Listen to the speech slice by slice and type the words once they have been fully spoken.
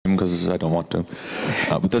because I don't want to.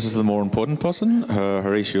 But this is the more important person,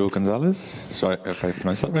 Horacio Gonzales. So if I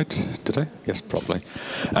pronounced that right, did I? Yes, probably.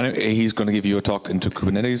 And he's going to give you a talk into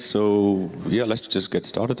Kubernetes. So yeah, let's just get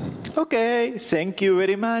started. Okay, thank you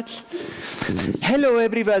very much. Hello,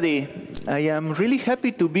 everybody. I am really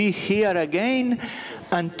happy to be here again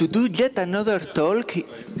and to do yet another talk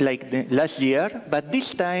like the last year, but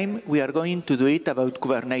this time we are going to do it about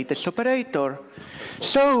Kubernetes Operator.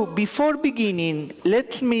 So before beginning,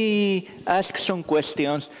 let me ask some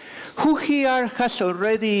questions. Who here has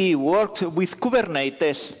already worked with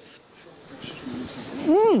Kubernetes?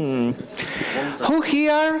 Who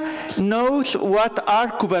here knows what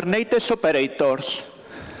are Kubernetes operators?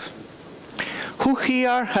 Who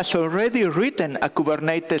here has already written a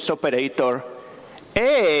Kubernetes operator?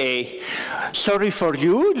 Hey, sorry for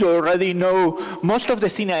you. You already know most of the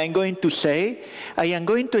things I'm going to say. I am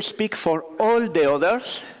going to speak for all the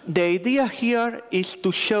others. The idea here is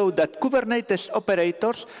to show that Kubernetes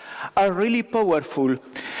operators are really powerful.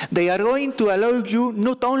 They are going to allow you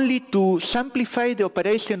not only to simplify the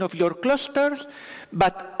operation of your clusters,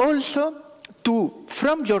 but also to,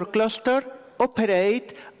 from your cluster,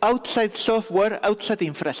 operate outside software, outside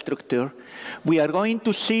infrastructure. We are going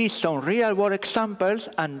to see some real-world examples,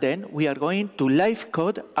 and then we are going to live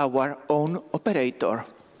code our own operator.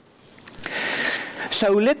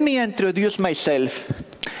 So let me introduce myself.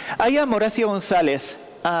 I am Horacio Gonzales.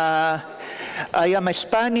 I am a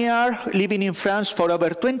Spaniard living in France for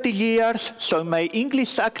over 20 years, so my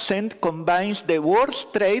English accent combines the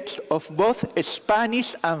worst traits of both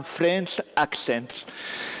Spanish and French accents.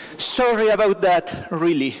 Sorry about that,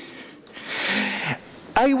 really.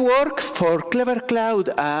 I work for Clever Cloud,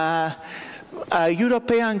 a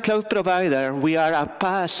European cloud provider. We are a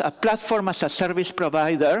PaaS, a platform as a service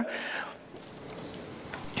provider.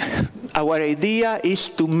 Our idea is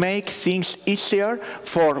to make things easier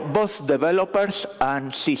for both developers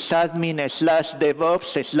and sysadmin /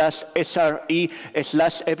 DevOps / SRE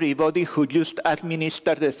 / everybody who just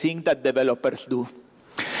administer the thing that developers do.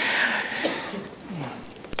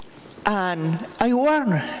 And I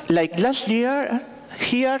warn, like last year,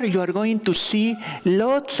 here you are going to see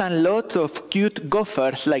lots and lots of cute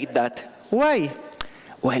gophers like that. Why?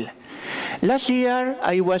 Well, last year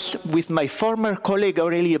I was with my former colleague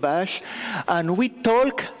Aurélie Bache, and we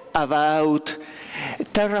talked about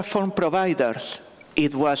Terraform providers.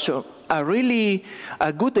 It was a really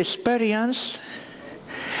good experience.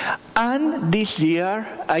 And this year,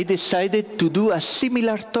 I decided to do a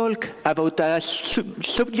similar talk about a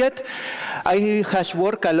subject I has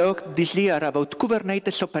worked a lot this year about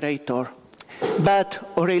Kubernetes Operator.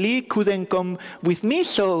 But Aurélie couldn't come with me,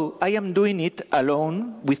 so I am doing it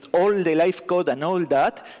alone with all the live code and all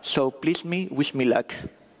that, so please wish me luck.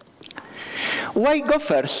 Why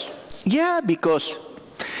gophers? Yeah, because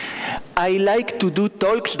I like to do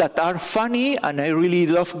talks that are funny, and I really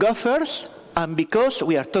love gophers. And because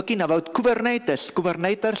we are talking about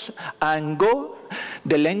Kubernetes and Go,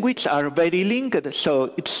 the language are very linked,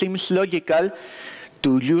 so it seems logical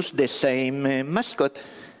to use the same mascot.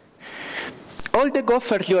 All the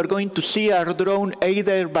gophers you are going to see are drawn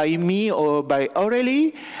either by me or by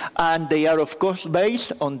Aurélie, and they are, of course,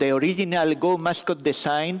 based on the original Go mascot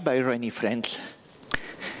designed by Rennie Friends.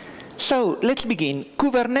 So let's begin.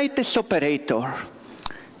 Kubernetes Operator.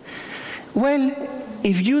 Well,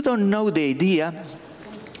 if you don't know the idea,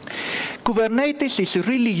 Kubernetes is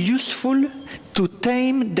really useful to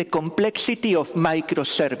tame the complexity of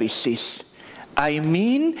microservices. I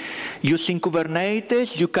mean, using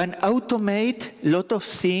Kubernetes, you can automate a lot of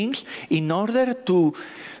things in order to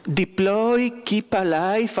deploy, keep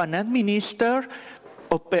alive, and administer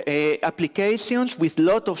applications with a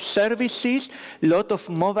lot of services, a lot of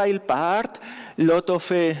mobile part, a lot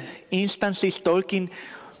of instances talking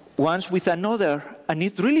one with another, and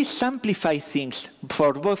it really simplifies things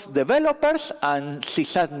for both developers and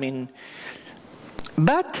sysadmin.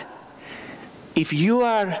 But if you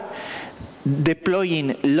are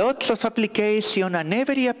deploying lots of applications and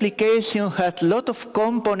every application has a lot of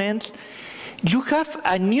components, you have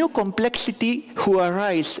a new complexity who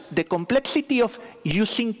arises, the complexity of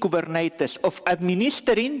using Kubernetes, of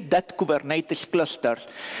administering that Kubernetes clusters.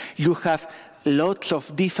 You have lots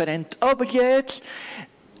of different objects,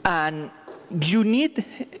 and you need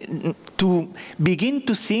to begin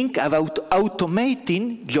to think about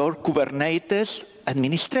automating your Kubernetes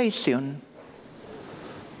administration.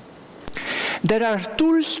 There are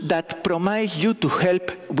tools that promise you to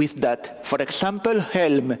help with that. For example,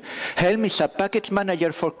 Helm. Helm is a package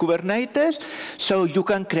manager for Kubernetes, so you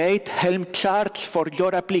can create Helm charts for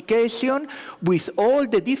your application with all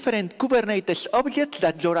the different Kubernetes objects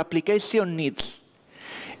that your application needs.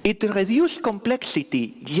 It reduces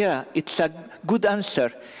complexity. Yeah, it's a good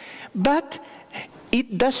answer. But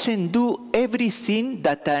it doesn't do everything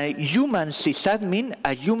that a human sysadmin,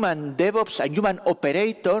 a human DevOps, a human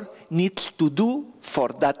operator needs to do for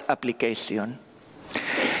that application.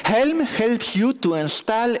 Helm helps you to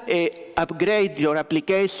install, upgrade your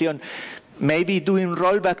application, maybe doing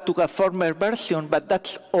rollback to a former version, but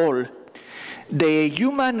that's all. The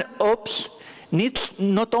human ops needs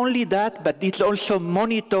not only that, but it also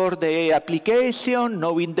monitor the application,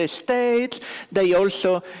 knowing the states. They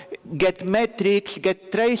also get metrics,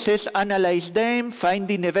 get traces, analyze them,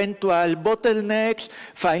 finding eventual bottlenecks,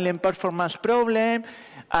 finding performance problem,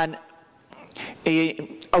 and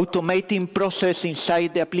automating process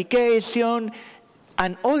inside the application.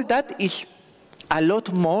 And all that is a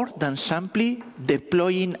lot more than simply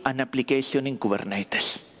deploying an application in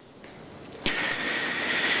Kubernetes.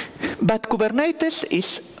 But Kubernetes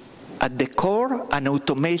is, at the core, an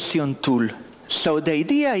automation tool. So the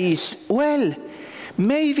idea is, well,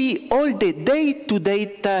 maybe all the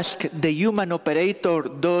day-to-day tasks the human operator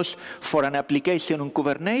does for an application on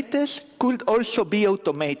Kubernetes could also be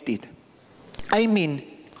automated. I mean,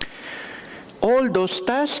 all those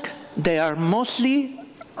tasks, they are mostly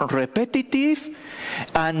repetitive,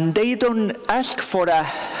 and they don't ask for a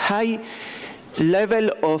high level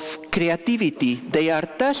of creativity. They are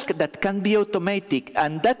tasks that can be automatic,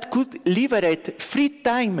 and that could liberate free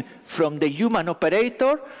time from the human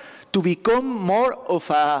operator to become more of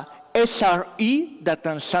a SRE than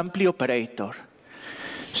an assembly operator.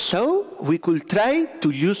 So we could try to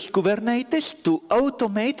use Kubernetes to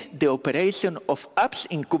automate the operation of apps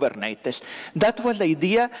in Kubernetes. That was the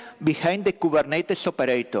idea behind the Kubernetes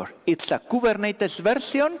Operator. It's a Kubernetes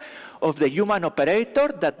version of the human operator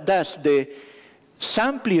that does the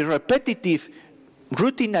simply repetitive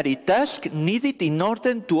routinary task needed in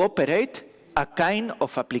order to operate a kind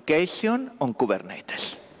of application on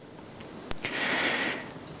Kubernetes.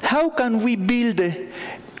 How can we build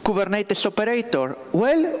Kubernetes Operator?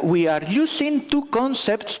 Well, we are using two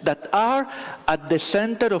concepts that are at the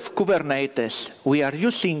center of Kubernetes. We are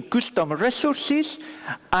using custom resources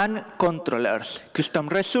and controllers. Custom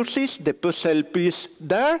resources, the puzzle piece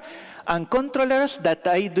there, and controllers that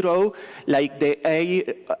I draw like the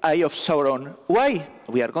Eye of Sauron. Why?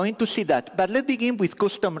 We are going to see that. But let's begin with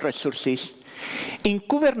custom resources. In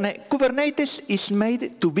Kubernetes is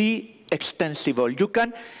made to be extensible. You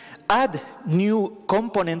can add new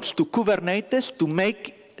components to Kubernetes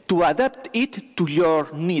to adapt it to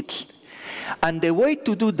your needs. And the way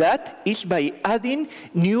to do that is by adding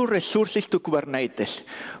new resources to Kubernetes.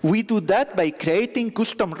 We do that by creating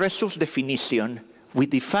custom resource definition. We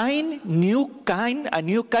define a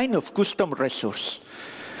new kind of custom resource.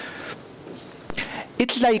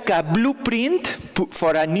 It's like a blueprint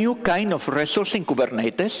for a new kind of resource in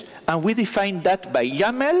Kubernetes, and we define that by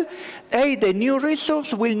YAML. Hey, the new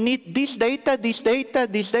resource will need this data, this data,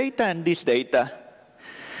 this data, and this data.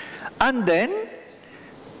 And then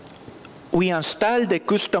we install the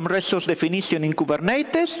custom resource definition in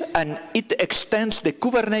Kubernetes, and it extends the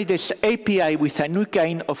Kubernetes API with a new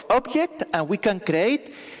kind of object, and we can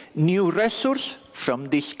create new resource from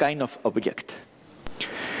this kind of object.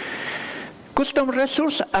 Custom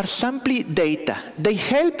resources are simply data. They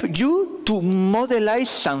help you to modelize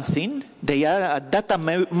something. They are a data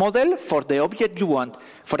model for the object you want.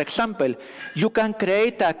 For example, you can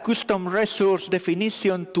create a custom resource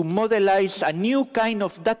definition to modelize a new kind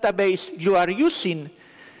of database you are using.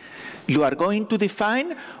 You are going to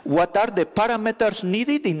define what are the parameters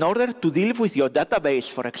needed in order to deal with your database.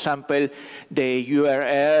 For example, the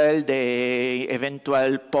URL, the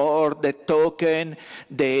eventual port, the token,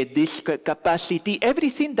 the disk capacity,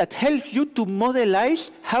 everything that helps you to modelize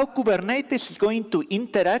how Kubernetes is going to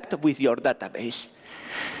interact with your database.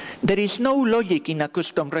 There is no logic in a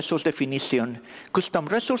custom resource definition. Custom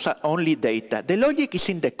resources are only data. The logic is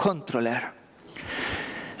in the controller.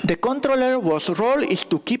 The controller's role is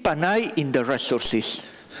to keep an eye in the resources.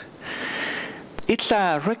 It's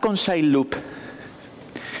a reconcile loop.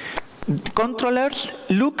 Controllers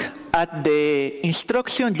look at the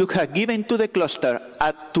instruction you have given to the cluster,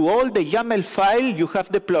 to all the YAML file you have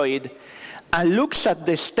deployed, and looks at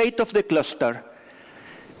the state of the cluster,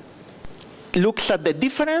 looks at the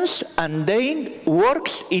difference, and then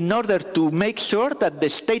works in order to make sure that the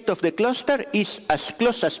state of the cluster is as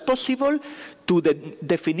close as possible to the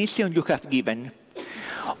definition you have given.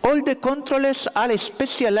 All the controllers are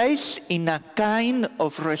specialized in a kind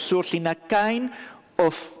of resource, in a kind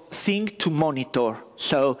of thing to monitor.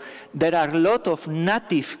 So there are a lot of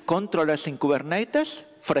native controllers in Kubernetes.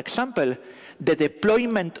 For example, the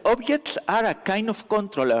deployment objects are a kind of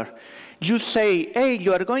controller. you say, hey,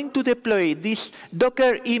 you are going to deploy this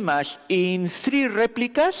Docker image in 3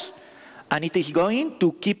 replicas, and it is going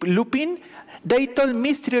to keep looping. They told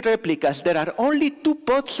me 3 replicas. There are only 2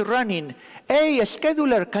 pods running. Hey,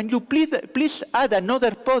 scheduler, can you please add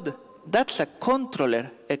another pod? That's a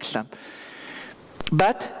controller example.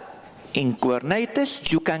 But in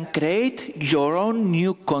Kubernetes, you can create your own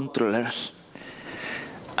new controllers.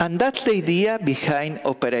 And that's the idea behind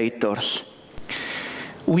operators.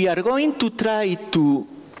 We are going to try to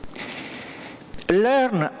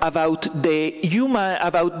learn about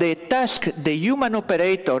the task the human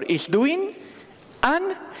operator is doing,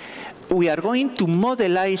 and we are going to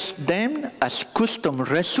modelize them as custom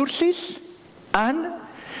resources and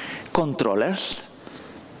controllers.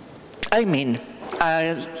 I mean,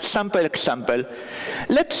 a sample example.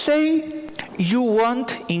 Let's say you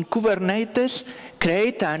want in Kubernetes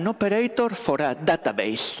create an operator for a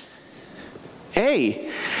database. Hey,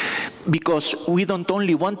 because we don't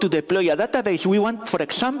only want to deploy a database, we want, for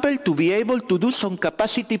example, to be able to do some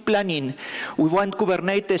capacity planning. We want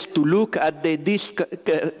Kubernetes to look at the disk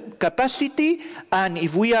capacity, and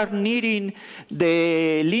if we are nearing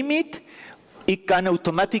the limit, it can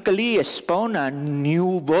automatically spawn a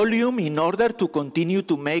new volume in order to continue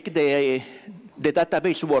to make the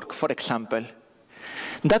database work, for example.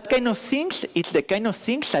 That kind of things is the kind of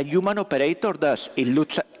things a human operator does. It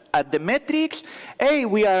looks at the metrics. Hey,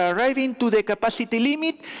 we are arriving to the capacity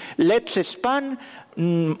limit. Let's span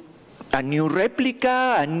a new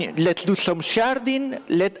replica, and let's do some sharding.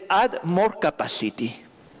 Let's add more capacity.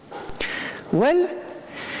 Well,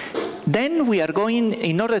 then we are going,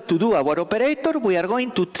 in order to do our operator, we are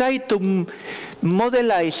going to try to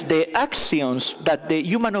modelize the actions that the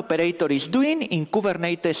human operator is doing in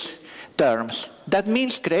Kubernetes terms. That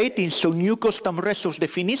means creating some new custom resource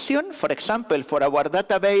definition. For example, for our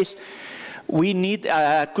database, we need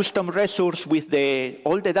a custom resource with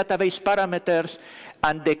all the database parameters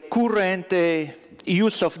and the current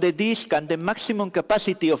use of the disk and the maximum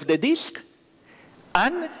capacity of the disk,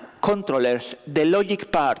 and controllers, the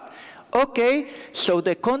logic part. Okay, so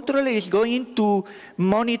the controller is going to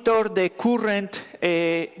monitor the current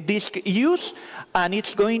disk use, and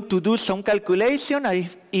it's going to do some calculation.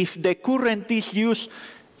 If the current disk use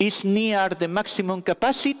is near the maximum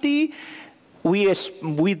capacity,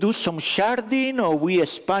 we do some sharding, or we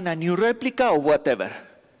span a new replica, or whatever.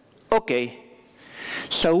 Okay,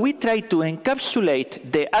 so we try to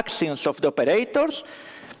encapsulate the actions of the operators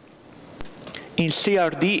in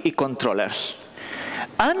CRD controllers.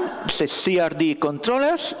 And the CRD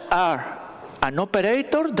controllers are an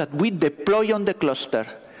operator that we deploy on the cluster,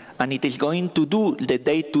 and it is going to do the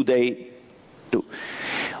day-to-day too.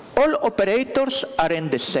 All operators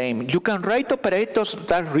aren't the same. You can write operators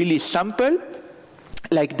that are really simple,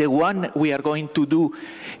 like the one we are going to do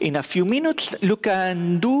in a few minutes. You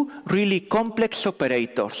can do really complex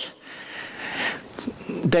operators.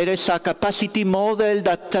 There is a capacity model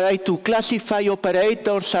that tries to classify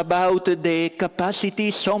operators about the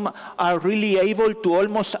capacity. Some are really able to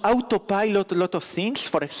almost autopilot a lot of things.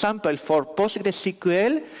 For example, for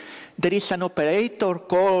PostgreSQL, there is an operator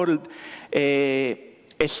called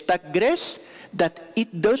stackgress that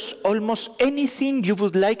it does almost anything you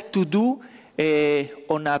would like to do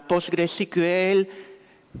on a PostgreSQL.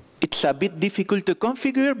 It's a bit difficult to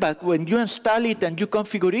configure, but when you install it and you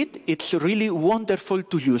configure it, it's really wonderful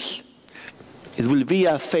to use. It will be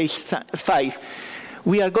a phase 5.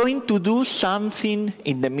 We are going to do something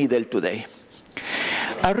in the middle today.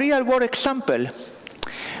 A real-world example.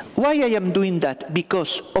 Why I am doing that?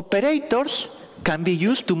 Because operators can be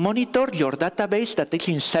used to monitor your database that is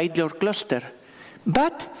inside your cluster.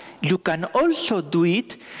 But you can also do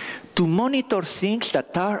it to monitor things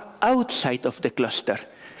that are outside of the cluster.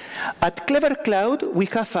 At Clever Cloud, we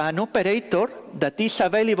have an operator that is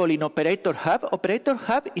available in Operator Hub. Operator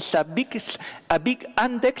Hub is a big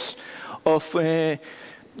index of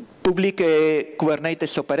public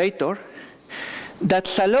Kubernetes operator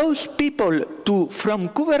that allows people to, from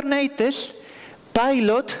Kubernetes,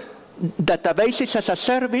 pilot databases as a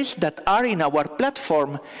service that are in our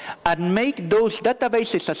platform and make those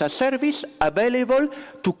databases as a service available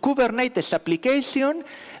to Kubernetes application,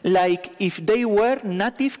 like if they were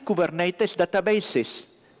native Kubernetes databases.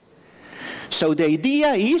 So the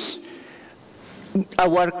idea is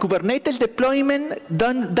our Kubernetes deployment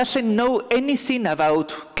doesn't know anything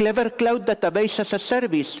about Clever Cloud Database as a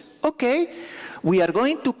service. Okay, we are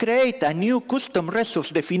going to create a new custom resource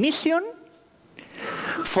definition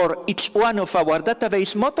for each one of our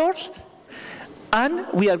database motors, and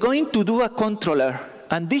we are going to do a controller.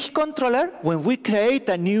 And this controller, when we create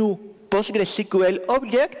a new PostgreSQL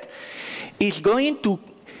object, is going to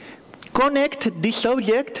connect this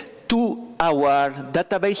object to our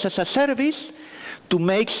database as a service to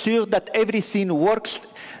make sure that everything works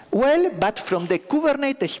well, but from the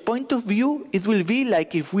Kubernetes point of view, it will be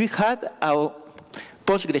like if we had our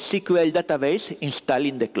PostgreSQL database installed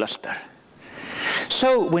in the cluster.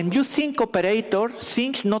 So when you think operator,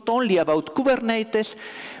 think not only about Kubernetes,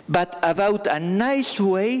 but about a nice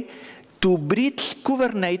way to bridge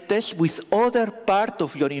Kubernetes with other part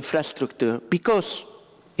of your infrastructure. Because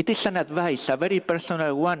it is an advice, a very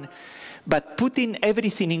personal one, but putting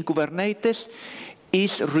everything in Kubernetes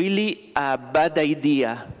is really a bad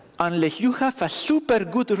idea. Unless you have a super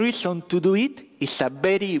good reason to do it, it's a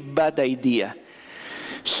very bad idea.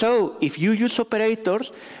 So if you use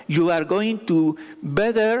operators, you are going to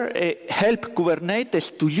better help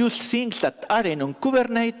Kubernetes to use things that aren't on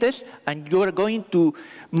Kubernetes, and you are going to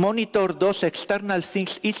monitor those external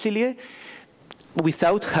things easily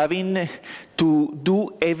without having to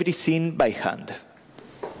do everything by hand.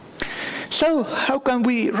 So how can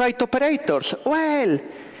we write operators? Well,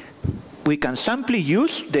 we can simply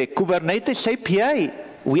use the Kubernetes API.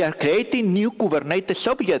 We are creating new Kubernetes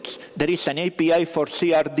objects. There is an API for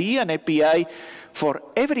CRD, an API for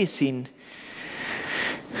everything.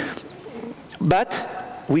 But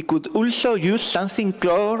we could also use something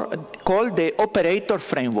called the operator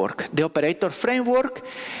framework. The operator framework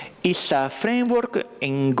is a framework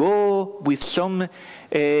in Go with some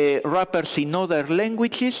wrappers in other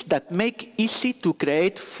languages that make easy to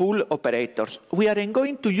create full operators. We aren't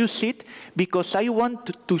going to use it because I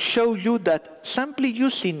want to show you that simply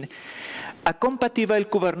using a compatible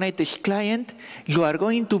Kubernetes client, you are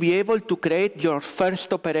going to be able to create your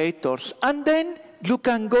first operators. And then you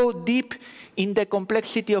can go deep in the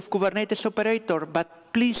complexity of Kubernetes operator,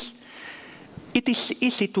 but please, it is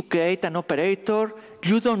easy to create an operator.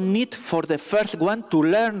 You don't need for the first one to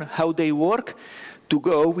learn how they work to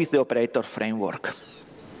go with the operator framework.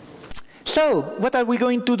 So, what are we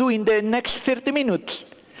going to do in the next 30 minutes?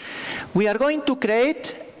 We are going to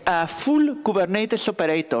create a full Kubernetes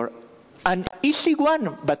operator, an easy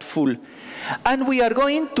one, but full. And we are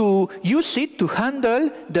going to use it to handle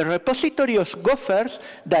the repository of Gophers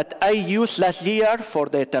that I used last year for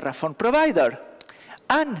the Terraform provider.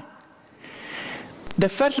 And the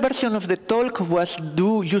first version of the talk was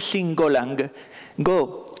done using Golang.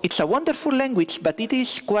 Go. It's a wonderful language, but it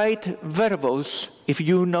is quite verbose, if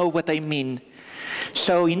you know what I mean.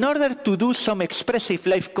 So in order to do some expressive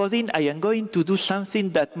live coding, I am going to do something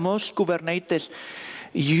that most Kubernetes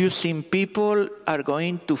using people are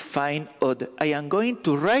going to find odd. I am going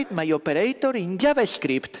to write my operator in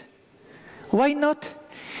JavaScript. Why not?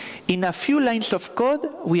 In a few lines of code,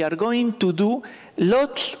 we are going to do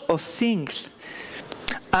lots of things.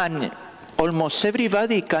 And almost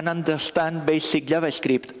everybody can understand basic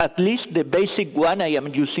JavaScript, at least the basic one I am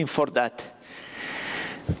using for that.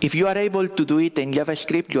 If you are able to do it in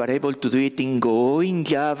JavaScript, you are able to do it in Go, in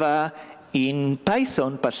Java, in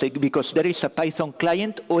Python, because there is a Python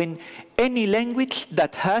client, or in any language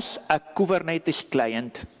that has a Kubernetes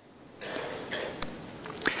client.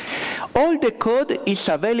 All the code is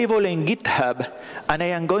available in GitHub, and I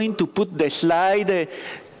am going to put the slide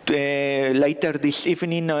later this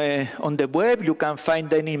evening on the web. You can find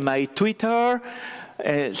them in my Twitter.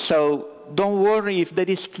 So don't worry if there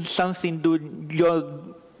is something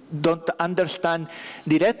you don't understand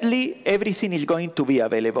directly. Everything is going to be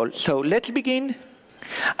available. So let's begin.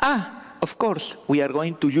 Of course, we are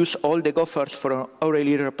going to use all the Gophers from our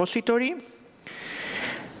repository.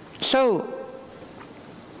 So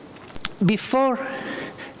before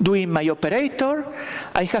doing my operator,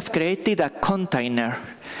 I have created a container,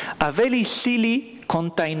 a very silly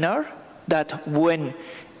container that when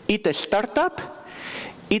it starts up,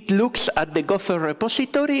 it looks at the Gopher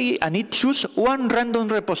repository and it chooses one random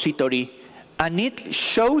repository, and it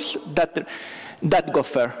shows that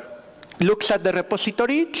Gopher. Looks at the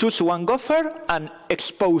repository, chooses one Gopher, and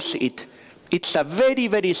exposes it. It's a very,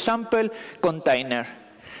 very simple container.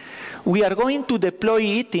 We are going to deploy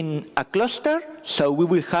it in a cluster, so we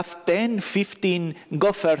will have 10, 15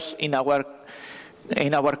 Gophers in our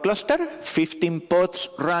cluster, 15 pods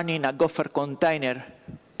running a Gopher container,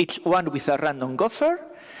 each one with a random Gopher,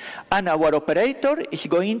 and our operator is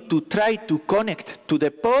going to try to connect to the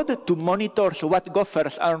pod to monitor what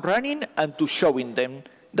Gophers are running and to showing them.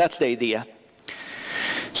 That's the idea.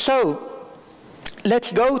 So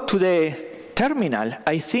let's go to the terminal.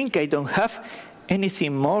 I think I don't have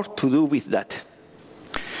anything more to do with that.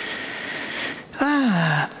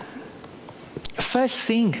 First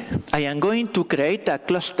thing, I am going to create a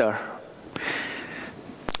cluster.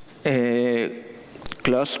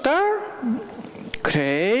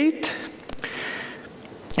 Create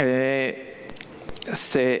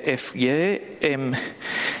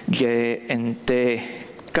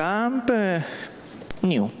CfgMgmtCamp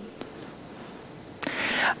new.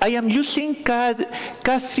 I am using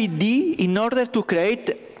K3D in order to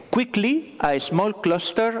create quickly a small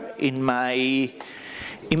cluster in my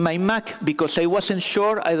Mac, because I wasn't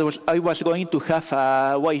sure I was going to have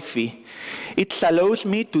a Wi-Fi. It allows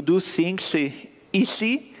me to do things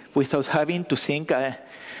easy without having to think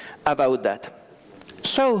about that.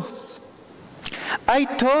 So, I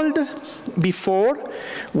told before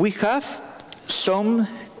we have some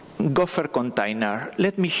Gopher container.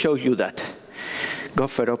 Let me show you that.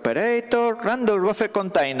 Gopher operator, random Gopher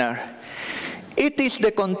container. It is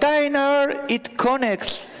the container, it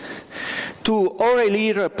connects to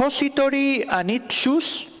ORLE repository, and it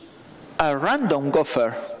chooses a random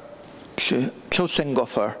Gopher, chosen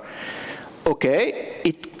Gopher. Okay,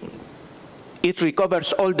 it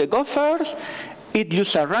recovers all the Gophers, it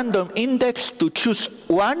uses a random index to choose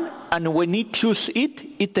one, and when it chooses it,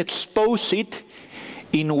 it exposes it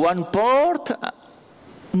in one port,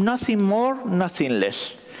 nothing more, nothing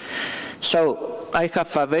less. So I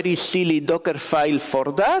have a very silly Docker file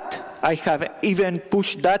for that. I have even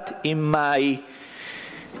pushed that in my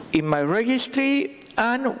registry,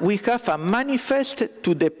 and we have a manifest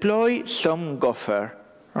to deploy some Gopher,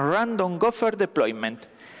 random Gopher deployment,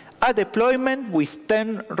 a deployment with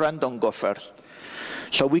 10 random Gophers.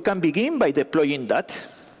 So we can begin by deploying that.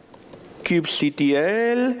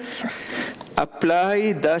 kubectl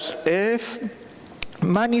apply -f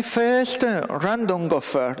manifest random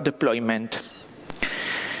Gopher deployment.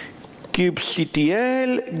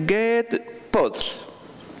 kubectl get pods.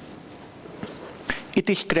 It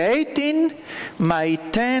is creating my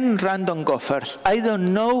 10 random Gophers. I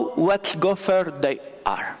don't know what Gopher they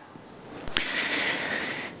are.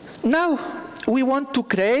 Now we want to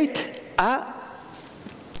create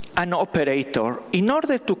an operator. In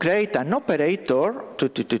order to create an operator,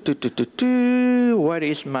 where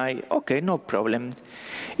is my, okay, no problem.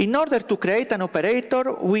 In order to create an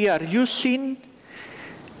operator, we are using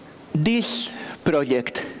this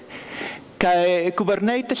project,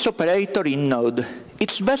 Kubernetes Operator in Node.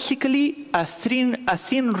 It's basically a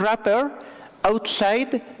thin wrapper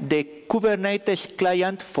outside the Kubernetes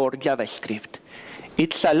client for JavaScript.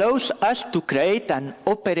 It allows us to create an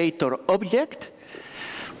operator object,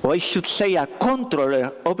 or I should say a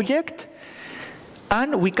controller object,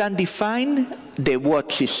 and we can define the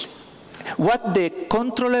watches, what the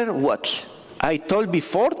controller watches. I told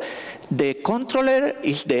before, the controller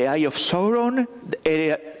is the Eye of Sauron.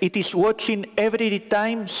 It is watching every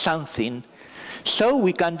time something. So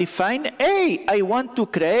we can define, hey, I want to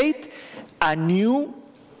create a new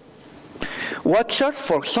watcher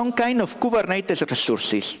for some kind of Kubernetes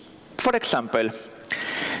resources. For example,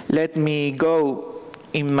 let me go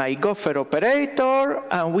in my Gopher operator,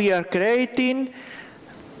 and we are creating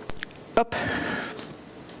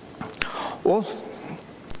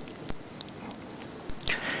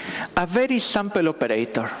a very simple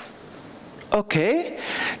operator. Okay,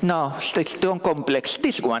 now it's too complex.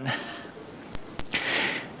 This one.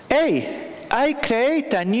 Hey, I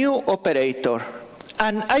create a new operator,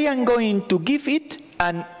 and I am going to give it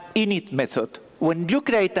an init method. When you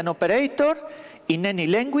create an operator in any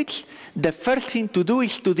language, the first thing to do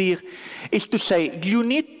is to say, you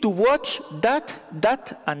need to watch that,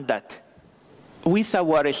 that, and that. With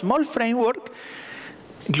our small framework,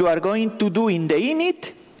 you are going to do in the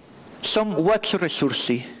init some watch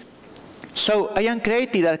resource. So I am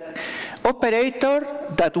creating an operator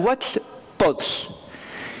that watches pods.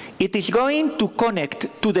 It is going to connect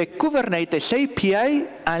to the Kubernetes API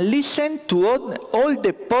and listen to all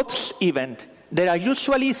the pods events. There are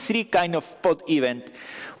usually 3 kinds of pod events.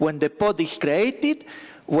 When the pod is created,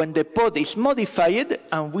 when the pod is modified,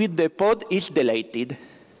 and when the pod is deleted.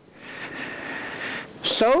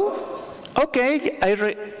 So, okay, I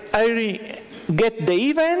get the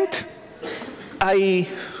event.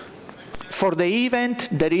 For the event,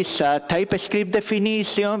 there is a TypeScript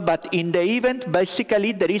definition, but in the event,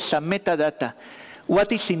 basically, there is a metadata.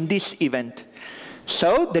 What is in this event?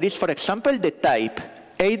 So there is, for example, the type,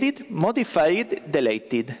 added, modified,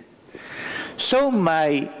 deleted. So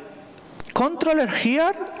my controller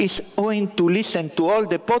here is going to listen to all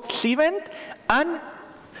the pods event and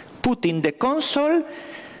put in the console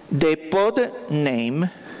the pod name.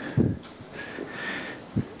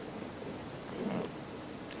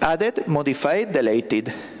 Added, modified,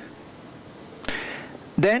 deleted.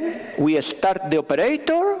 Then we start the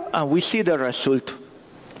operator and we see the result.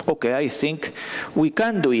 Okay, I think we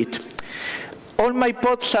can do it. All my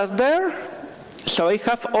pods are there, so I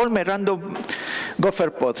have all my random Gopher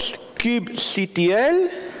pods. kubectl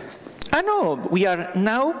No, we are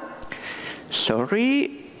now,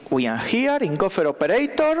 we are here in Gopher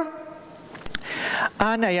Operator,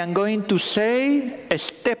 and I am going to say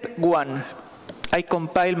step 1. I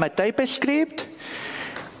compile my TypeScript,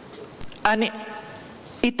 and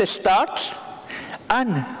it starts,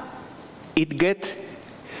 and it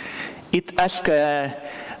asks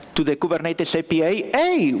to the Kubernetes API,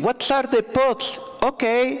 hey, what are the pods?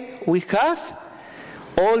 Okay, we have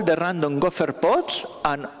all the random Gopher pods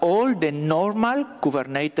and all the normal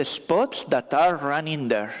Kubernetes pods that are running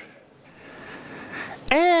there.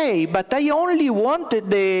 Hey, but I only wanted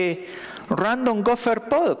the random Gopher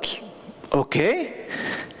pods. Okay.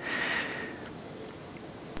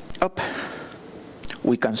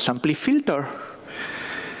 We can simply filter.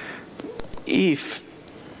 If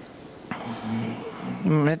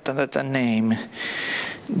metadata name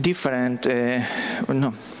different,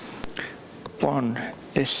 one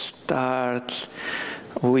starts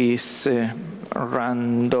with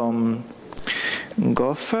random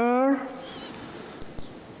Gopher.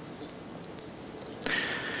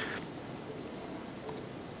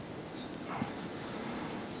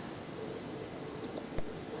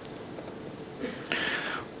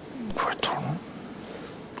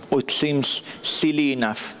 It seems silly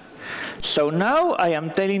enough. So now I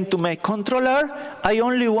am telling to my controller, I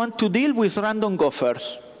only want to deal with random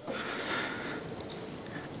Gophers.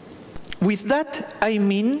 With that, I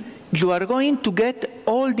mean you are going to get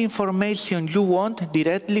all the information you want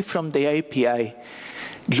directly from the API.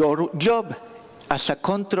 Your job as a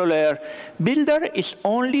controller builder is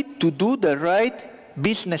only to do the right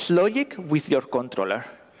business logic with your controller.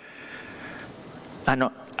 And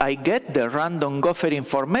I get the random Gopher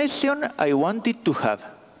information I wanted to have.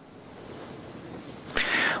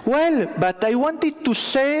 Well, but I wanted to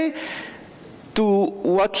say to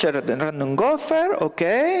watch the random Gopher,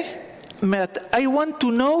 okay, but I want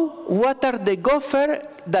to know what are the Gopher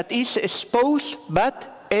that is exposed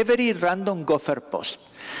but every random Gopher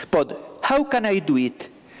pod. How can I do it?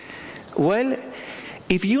 Well,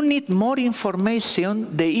 if you need more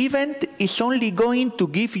information, the event is only going to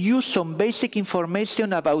give you some basic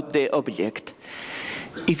information about the object.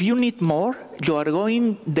 If you need more, you are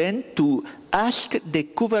going then to ask the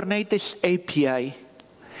Kubernetes API.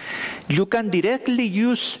 You can directly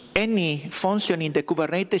use any function in the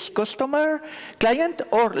Kubernetes customer client,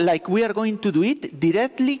 or like we are going to do it,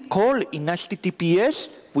 directly call in HTTPS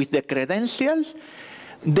with the credentials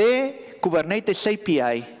the Kubernetes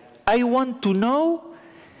API. I want to know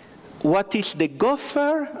what is the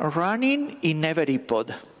Gopher running in every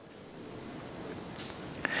pod.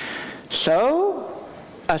 So,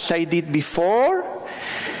 as I did before,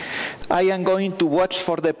 I am going to watch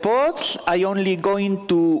for the pods. I only going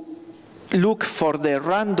to look for the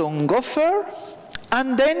random Gopher,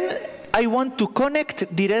 and then I want to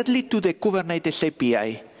connect directly to the Kubernetes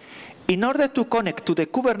API. In order to connect to the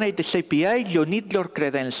Kubernetes API, you need your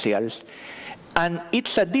credentials. And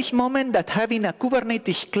it's at this moment that having a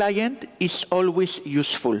Kubernetes client is always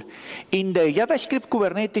useful. In the JavaScript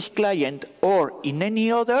Kubernetes client or in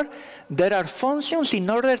any other, there are functions in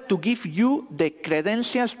order to give you the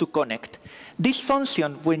credentials to connect. This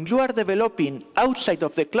function, when you are developing outside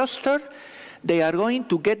of the cluster, they are going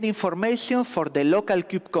to get the information for the local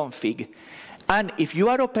kubeconfig. And if you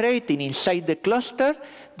are operating inside the cluster,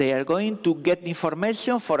 they are going to get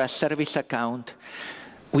information for a service account.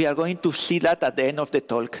 We are going to see that at the end of the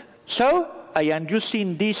talk. So I am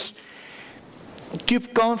using this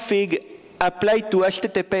kubeconfig applied to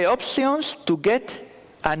HTTP options to get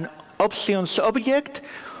an options object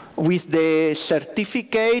with the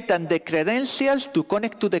certificate and the credentials to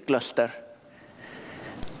connect to the cluster.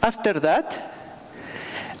 After that,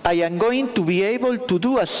 I am going to be able to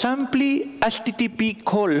do a simply HTTP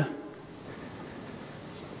call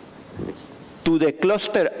to the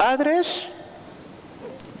cluster address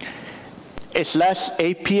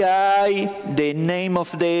 /API, the name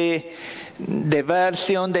of the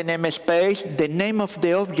version, the namespace, the name of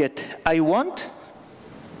the object I want,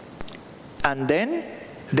 and then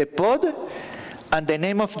the pod and the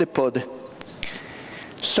name of the pod.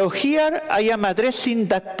 So here I am addressing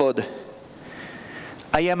that pod.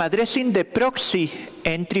 I am addressing the proxy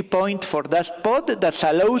entry point for that pod that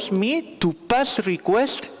allows me to pass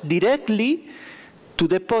requests directly to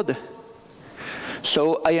the pod.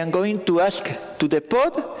 So I am going to ask to the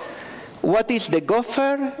pod, what is the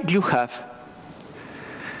Gopher you have?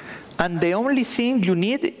 And the only thing you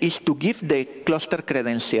need is to give the cluster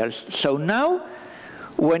credentials. So now,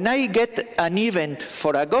 when I get an event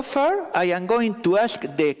for a Gopher, I am going to ask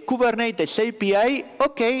the Kubernetes API,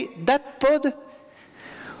 okay, that pod,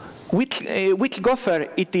 which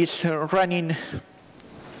Gopher it is running?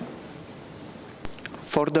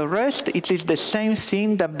 For the rest, it is the same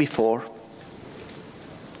thing than before.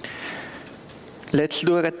 Let's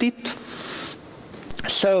look at it.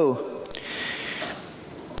 So,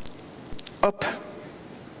 up,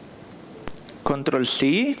 Control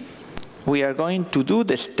C, we are going to do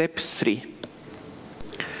the step 3.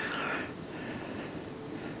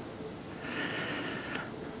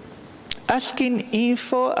 Asking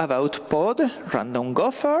info about pod, random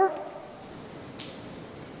gopher.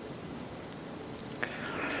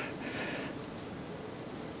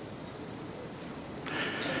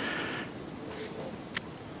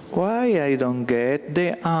 Why I don't get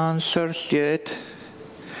the answers yet?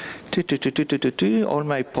 All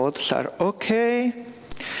my pods are okay.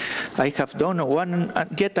 I have done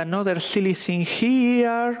yet another silly thing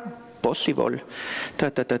here. Possible.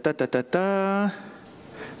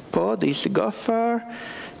 Pod is gopher.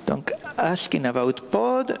 Asking about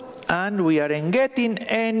pod, and we aren't getting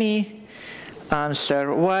any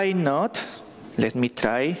answer. Why not? Let me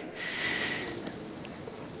try.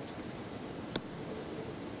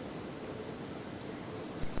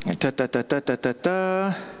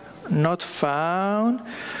 Not found.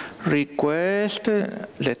 Request.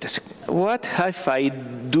 What have I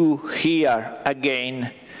do here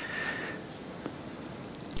again?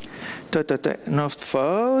 Not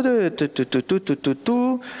found.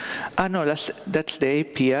 Ah, no, that's the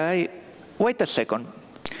API. Wait a second.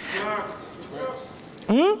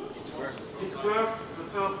 It worked the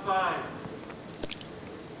first time.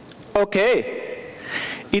 Okay.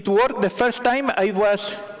 It worked the first time I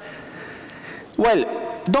was... Well,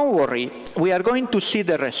 don't worry. We are going to see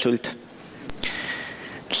the result.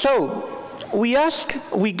 So, we ask,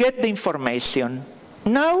 we get the information.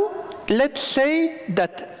 Now, let's say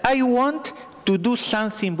that I want to do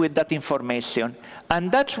something with that information.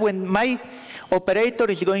 And that's when my operator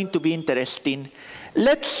is going to be interesting.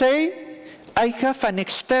 Let's say I have an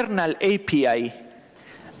external API.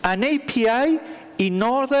 An API in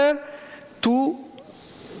order to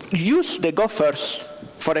use the gophers.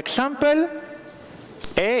 For example,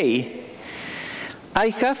 I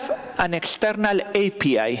have an external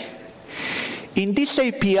API. In this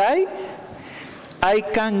API, I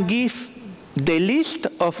can give the list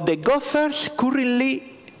of the gophers currently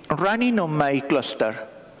running on my cluster.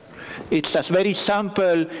 It's a very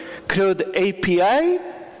simple CRUD API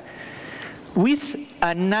with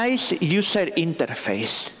a nice user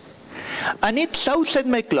interface. And it's outside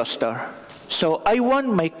my cluster. So I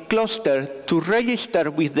want my cluster to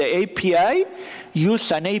register with the API,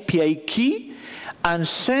 use an API key, and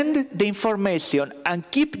send the information and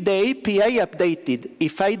keep the API updated.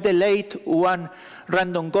 If I delete one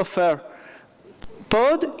random gopher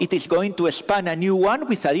pod, it is going to span a new one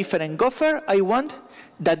with a different gopher. I want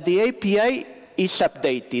that the API is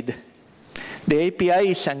updated. The API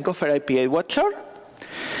is a gopher API watcher.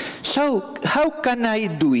 So how can I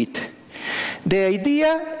do it? The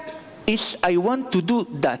idea is I want to do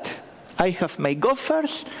that. I have my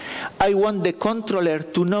gophers. I want the controller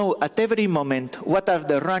to know at every moment what are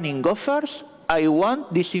the running gophers. I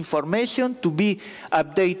want this information to be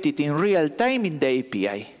updated in real time in the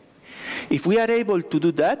API. If we are able to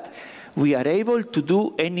do that, we are able to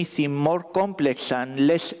do anything more complex and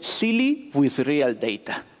less silly with real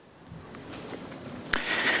data.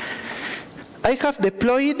 I have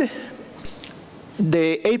deployed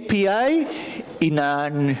the API in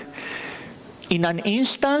an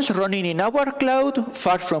instance running in our cloud,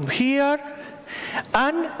 far from here.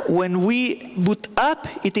 And when we boot up,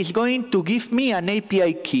 it is going to give me an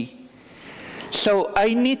API key. So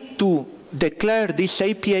I need to declare this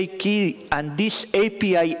API key and this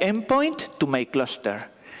API endpoint to my cluster.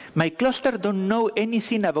 My cluster don't know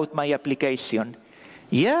anything about my application.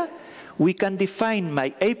 Yeah, we can define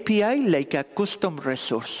my API like a custom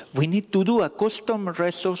resource. We need to do a custom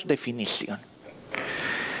resource definition.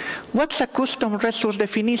 What's a custom resource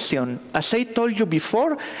definition? As I told you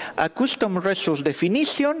before, a custom resource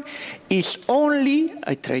definition is only,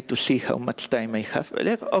 I try to see how much time I have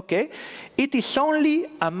left, okay. It is only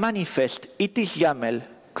a manifest, it is YAML,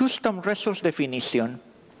 custom resource definition.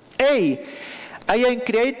 I am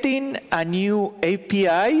creating a new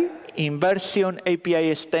API in version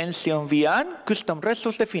API extension v1, custom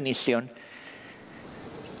resource definition.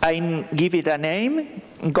 I give it a name,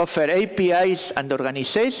 Gopher APIs and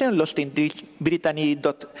Organization, lost in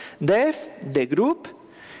Brittany.dev, the group.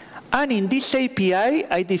 And in this API,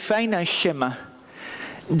 I define a schema.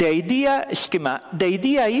 The idea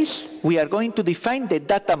is we are going to define the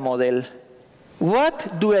data model.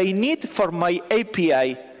 What do I need for my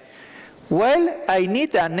API? Well, I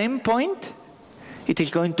need an endpoint. It is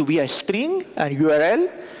going to be a string, an URL,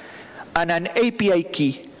 and an API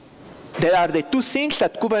key. There are the two things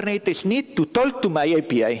that Kubernetes need to talk to my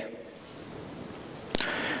API.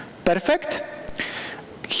 Perfect.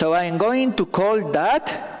 So I'm going to call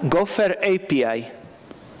that Gopher API.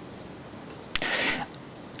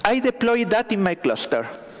 I deploy that in my cluster.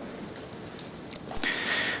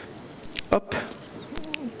 Up.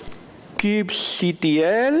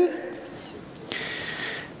 kubectl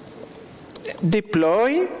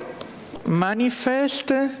deploy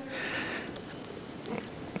manifest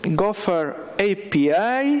Gopher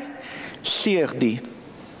API CRD.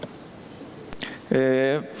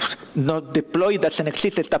 Not deploy, doesn't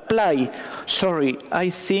exist, it's apply. Sorry, I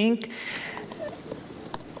think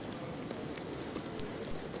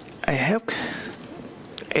I hope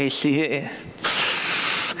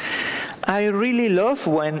I really love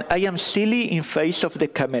when I am silly in face of the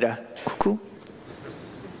camera. Cuckoo.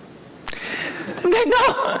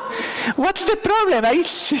 No, what's the problem?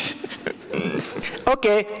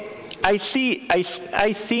 Okay, I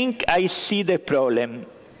think I see the problem.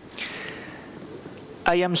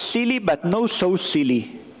 I am silly, but not so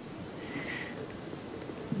silly.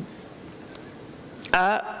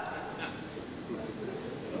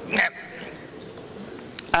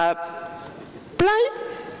 Apply?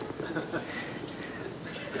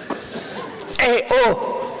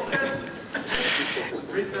 Oh.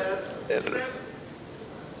 Reset.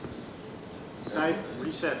 Type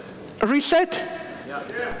reset. Reset?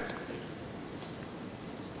 Yeah.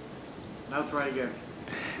 Now try again.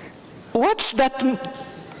 What's that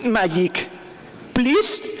magic?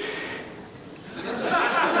 Please?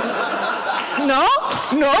 No?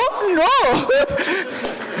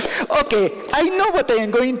 Okay, I know what I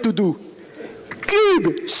am going to do.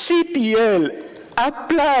 kubectl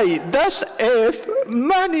apply -f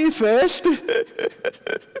manifest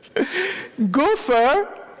Gopher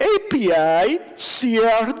API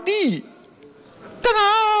CRD. Ta-da!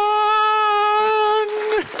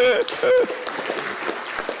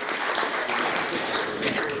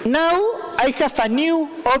 Now I have a new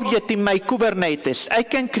object in my Kubernetes. I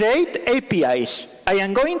can create APIs. I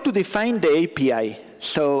am going to define the API.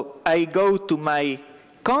 So I go to my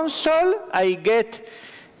console, I get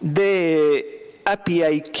the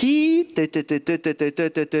API key,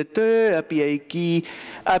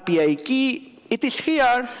 API key, it is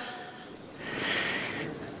here.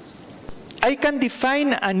 I can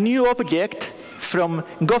define a new object from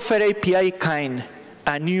Gopher API kind,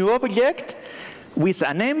 a new object with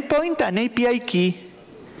an endpoint and API key.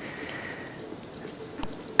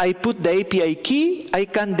 I put the API key, I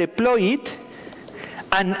can deploy it,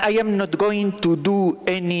 and I am not going to do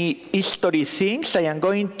any history things. I am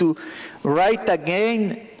going to write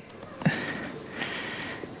again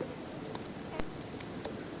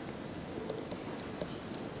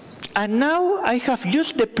and now I have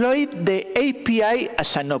just deployed the API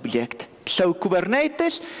as an object. So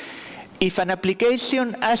Kubernetes, if an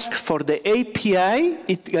application asks for the API,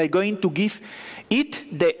 it is going to give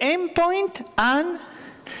it the endpoint and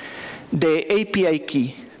the API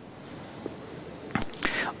key.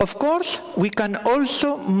 Of course, we can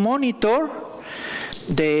also monitor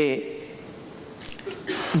the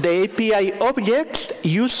API objects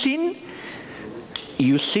using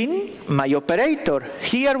my operator.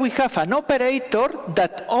 Here we have an operator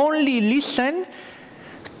that only listens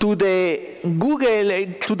to the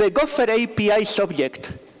Gopher API's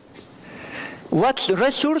object. What's the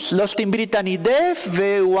resource? Lost in Brittany Dev,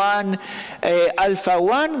 V1, Alpha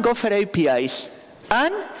 1, Gopher APIs.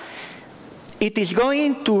 And it is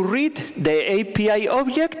going to read the API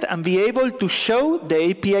object and be able to show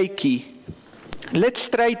the API key. Let's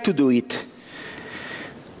try to do it.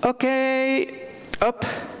 Okay, up.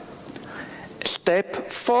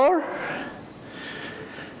 Step 4.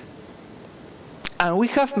 And we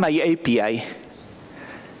have my API.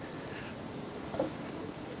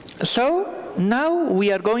 So now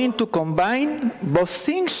we are going to combine both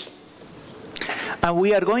things, and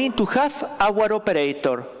we are going to have our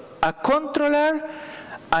operator, a controller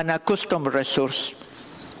and a custom resource.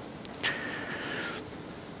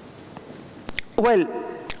 Well,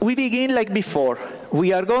 we begin like before.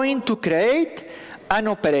 We are going to create an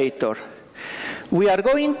operator. We are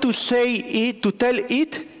going to tell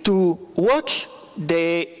it to watch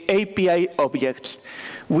the API objects.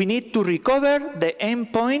 We need to recover the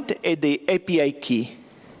endpoint and the API key.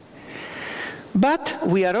 But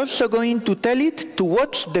we are also going to tell it to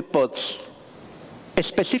watch the pods,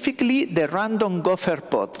 specifically the random Gopher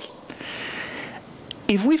pod.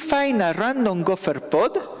 If we find a random Gopher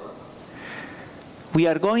pod, we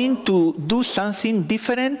are going to do something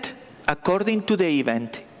different according to the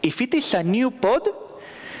event. If it is a new pod,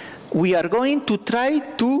 we are going to try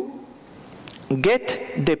to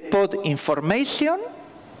get the pod information,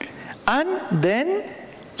 and then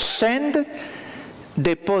send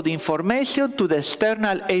the pod information to the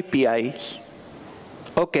external APIs.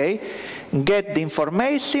 Okay, get the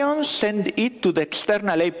information, send it to the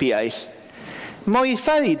external APIs.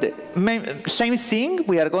 Modify it, same thing,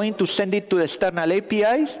 we are going to send it to the external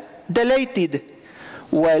APIs. Delete it.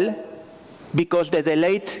 Well, because the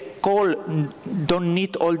delete call don't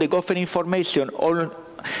need all the Gopher information, only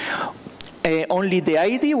the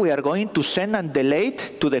ID, we are going to send and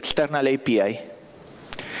delete to the external API.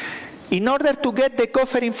 In order to get the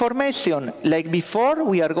Gopher information, like before,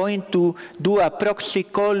 we are going to do a proxy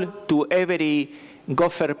call to every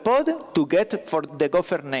Gopher pod to get for the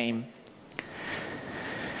Gopher name.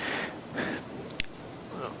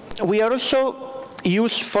 We are also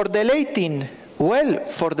use for deleting. Well,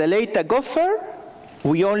 for delete a Gopher,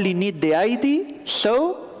 we only need the ID,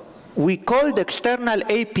 so we call the external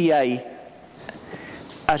API.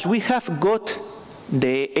 As we have got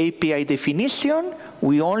the API definition,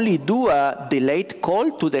 we only do a delete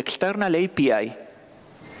call to the external API.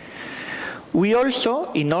 We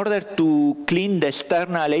also, in order to clean the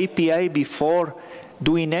external API before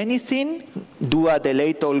doing anything, do a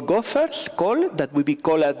delete all Gophers call that will be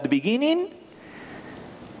called at the beginning,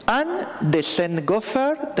 and the send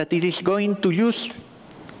Gopher that it is going to use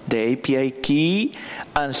the API key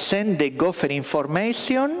and send the Gopher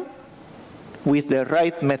information with the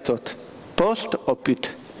right method, post or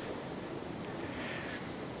put.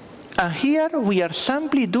 And here we are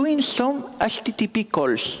simply doing some HTTP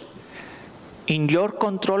calls. In your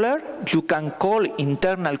controller, you can call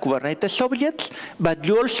internal Kubernetes objects, but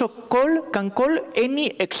you also can call any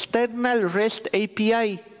external REST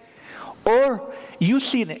API. Or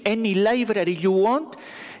using any library you want,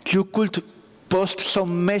 you could post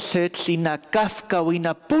some message in a Kafka or in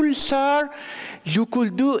a Pulsar. You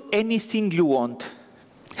could do anything you want.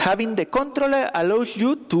 Having the controller allows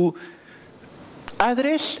you to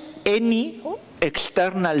address any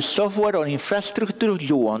external software or infrastructure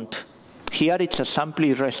you want. Here it's a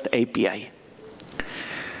simply REST API.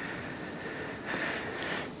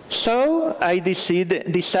 So I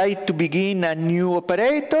decide to begin a new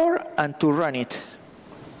operator and to run it.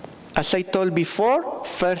 As I told before,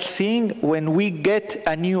 first thing, when we get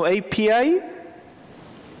a new API,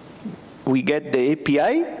 we get the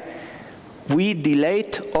API, we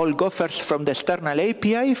delete all Gophers from the external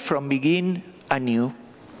API from begin anew.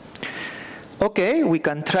 Okay, we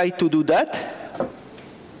can try to do that.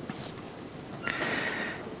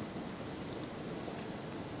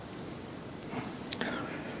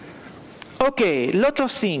 Okay, lot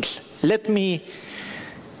of things. Let me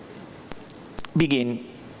begin.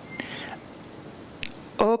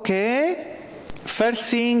 Okay, first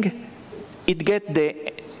thing, it gets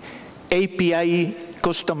the API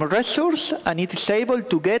custom resource, and it is able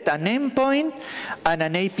to get an endpoint and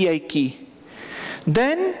an API key.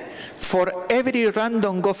 Then, for every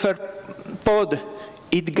random Gopher pod,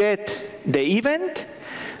 it gets the event.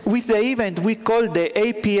 With the event, we call the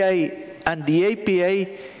API, and the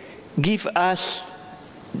API gives us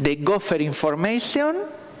the Gopher information.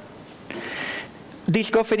 This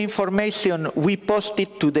Gopher information, we post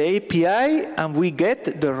it to the API, and we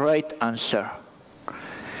get the right answer.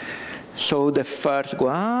 So the first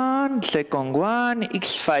one, second one,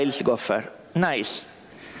 X-Files Gopher. Nice.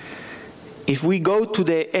 If we go to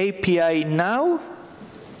the API now,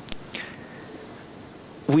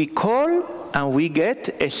 we call, and we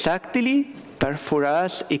get exactly for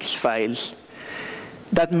us X-Files.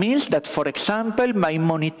 That means that, for example, my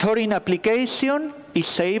monitoring application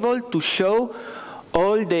is able to show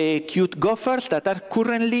all the cute Gophers that are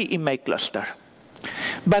currently in my cluster.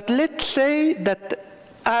 But let's say that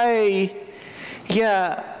I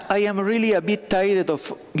am really a bit tired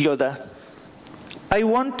of Yoda. I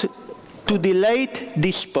want to delete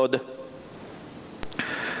this pod.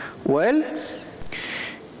 Well,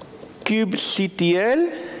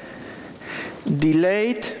 kubectl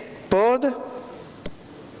delete pod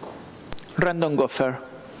random Gopher.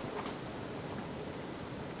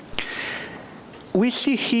 We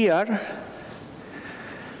see here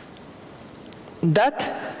that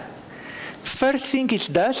first thing it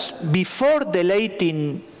does, before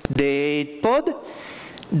deleting the pod,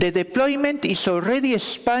 the deployment is already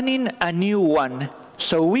spanning a new one.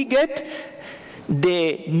 So we get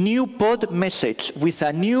the new pod message with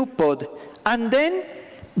a new pod. And then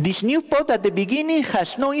this new pod at the beginning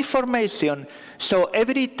has no information. So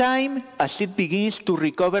every time as it begins to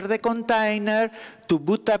recover the container, to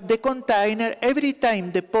boot up the container, every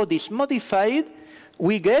time the pod is modified,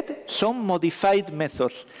 we get some modified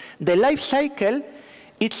methods. The lifecycle,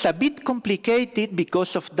 it's a bit complicated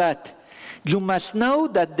because of that. you must know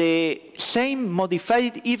that the same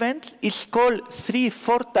modified event is called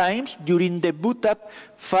 3-4 times during the boot up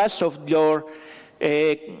phase of your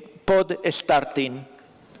pod starting.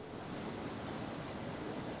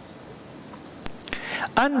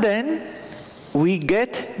 And then we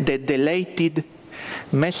get the deleted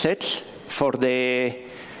message for the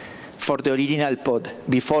original pod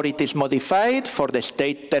before it is modified, for the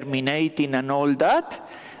state terminating and all that,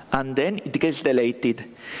 and then it gets deleted.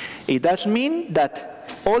 It does mean that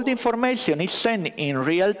all the information is sent in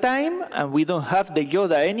real time, and we don't have the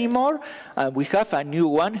Yoda anymore, and we have a new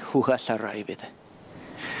one who has arrived.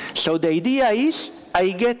 So the idea is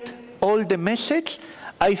I get all the message,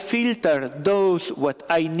 I filter those what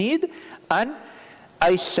I need, and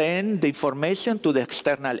I send the information to the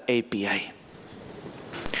external API.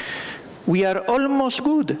 We are almost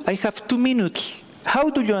good. I have 2 minutes. How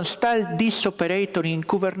do you install this operator in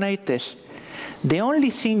Kubernetes? The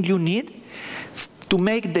only thing you need to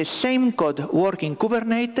make the same code work in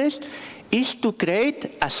Kubernetes is to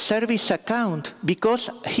create a service account, because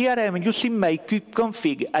here I am using my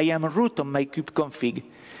kubeconfig. I am root on my kubeconfig.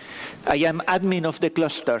 I am admin of the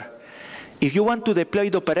cluster. If you want to deploy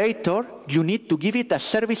the operator, you need to give it a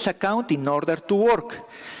service account in order to work.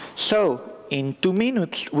 So in 2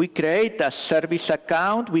 minutes, we create a service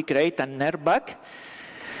account, we create an airbag,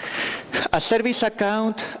 a service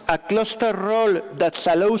account, a cluster role that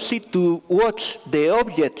allows it to watch the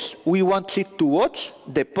objects we want it to watch,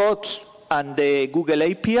 the pods and the Google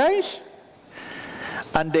APIs,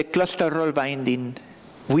 and the cluster role binding.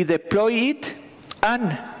 We deploy it,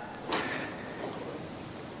 and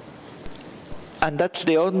that's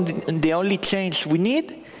the only change we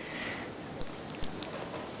need.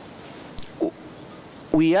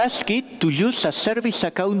 We ask it to use a service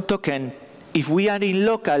account token. If we are in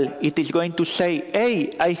local, it is going to say,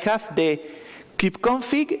 hey, I have the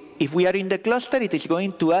kubeconfig. If we are in the cluster, it is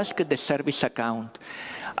going to ask the service account.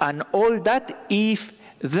 And all that if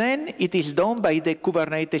then it is done by the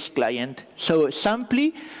Kubernetes client. So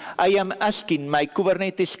simply, I am asking my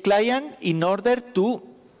Kubernetes client in order to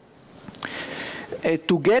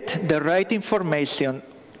get the right information.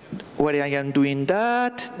 Where I am doing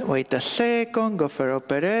that, wait a second, go for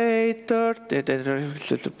operator,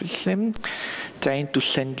 trying to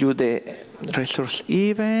send you the resource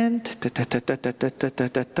event,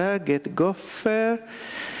 get gopher.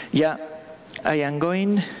 Yeah, I am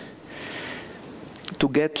going to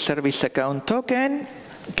get service account token,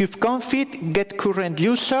 kubeconfig, get current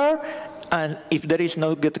user, and if there is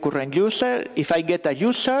no get current user, if I get a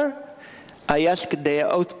user, I ask the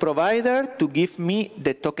auth provider to give me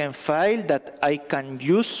the token file that I can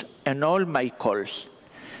use in all my calls.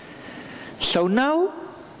 So now,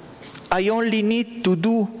 I only need to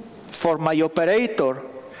do for my operator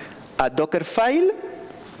a Docker file.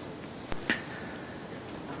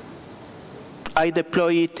 I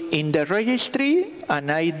deploy it in the registry,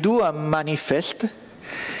 and I do a manifest.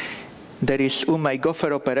 There is my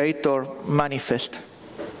Gopher operator manifest.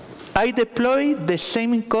 I deploy the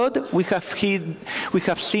same code we have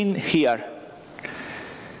seen here.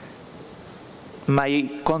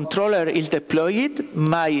 My controller is deployed,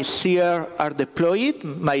 my CR are deployed,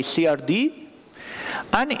 my CRD,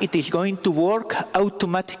 and it is going to work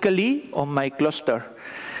automatically on my cluster.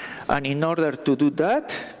 And in order to do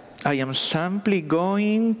that, I am simply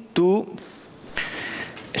going to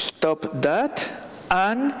stop that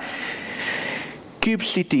and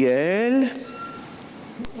kubectl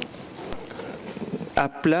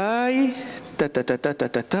apply,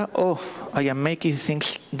 Oh, I am making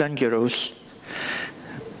things dangerous.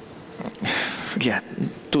 Yeah,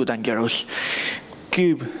 too dangerous.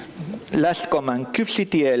 Kube, last command,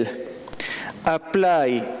 kubectl,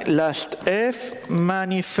 apply last f,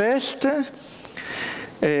 manifest,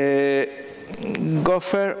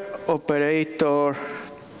 Gopher operator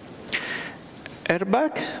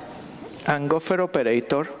airbag, and Gopher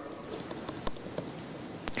operator.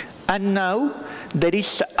 And now there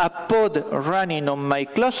is a pod running on my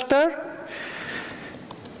cluster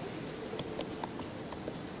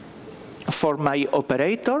for my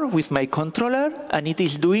operator with my controller, and it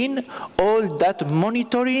is doing all that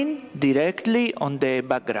monitoring directly on the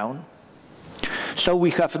background. So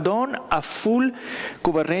we have done a full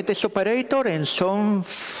Kubernetes operator in some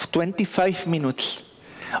 25 minutes.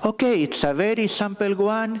 Okay, it's a very simple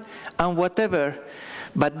one and whatever.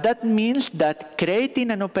 But that means that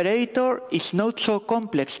creating an operator is not so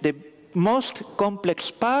complex. The most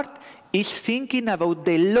complex part is thinking about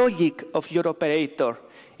the logic of your operator.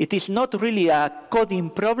 It is not really a coding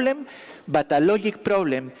problem, but a logic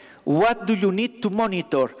problem. What do you need to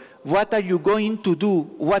monitor? what are you going to do,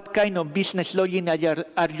 what kind of business logic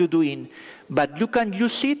are you doing. But you can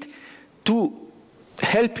use it to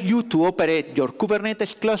help you to operate your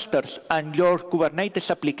Kubernetes clusters and your Kubernetes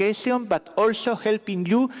application, but also helping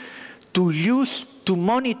you to use, to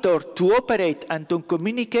monitor, to operate, and to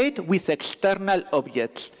communicate with external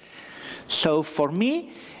objects. So for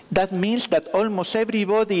me, that means that almost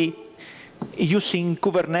everybody using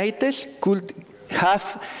Kubernetes could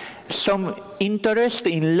have some interest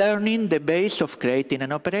in learning the base of creating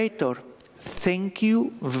an operator. Thank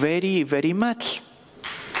you very, very much.